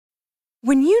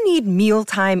When you need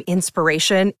mealtime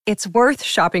inspiration, it's worth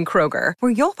shopping Kroger,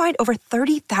 where you'll find over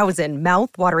 30,000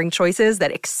 mouth-watering choices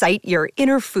that excite your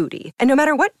inner foodie. And no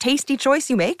matter what tasty choice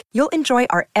you make, you'll enjoy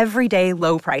our everyday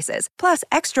low prices, plus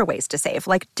extra ways to save,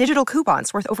 like digital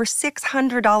coupons worth over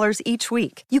 $600 each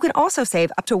week. You can also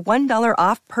save up to $1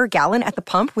 off per gallon at the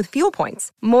pump with fuel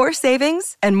points. More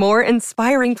savings and more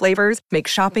inspiring flavors make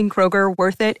shopping Kroger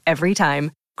worth it every time.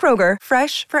 Kroger,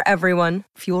 fresh for everyone.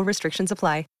 Fuel restrictions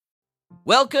apply.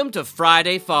 Welcome to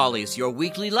Friday Follies, your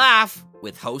weekly laugh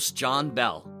with host John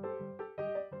Bell.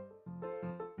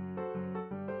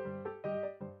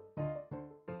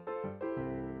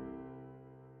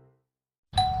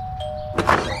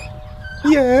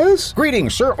 Yes?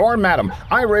 Greetings, sir or madam.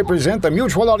 I represent the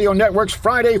Mutual Audio Network's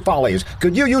Friday Follies.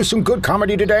 Could you use some good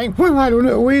comedy today? Well, I don't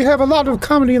know. We have a lot of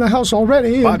comedy in the house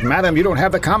already. But, madam, you don't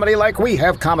have the comedy like we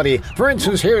have comedy. For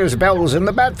instance, here's Bells in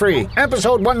the Bat Free,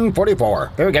 episode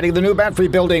 144. They're getting the new Bat Free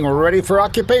building ready for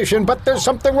occupation, but there's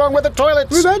something wrong with the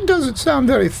toilets. Well, that doesn't sound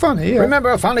very funny.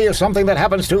 Remember, funny is something that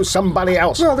happens to somebody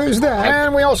else. Well, there's that.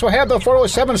 And we also have the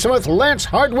 407 Smith Lance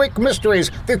Hardwick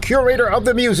Mysteries. The curator of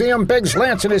the museum begs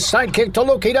Lance and his sidekick to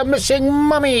locate a missing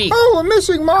mummy. Oh, a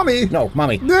missing mummy? No,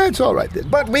 mummy. That's all right then.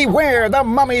 But beware the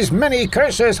mummy's many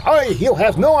curses. You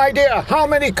have no idea how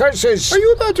many curses. Are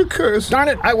you about to curse? Darn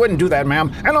it, I wouldn't do that,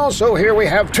 ma'am. And also here we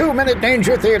have 2 Minute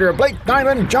Danger Theater, Blake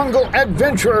Diamond Jungle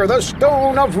Adventurer, the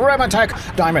Stone of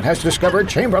Ramatak. Diamond has discovered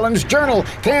Chamberlain's journal.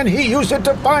 Can he use it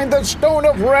to find the Stone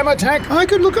of Ramatak? I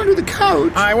could look under the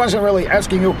couch. I wasn't really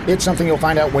asking you. It's something you'll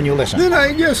find out when you listen. Then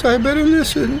I guess I better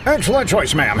listen. Excellent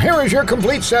choice, ma'am. Here is your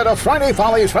complete set of Friday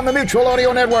Follies from the Mutual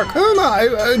Audio Network. Oh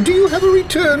my, do you have a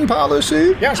return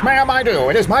policy? Yes, ma'am, I do.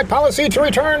 It is my policy to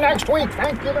return next week.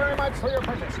 Thank you very much for your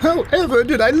purchase. However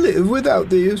did I live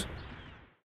without these?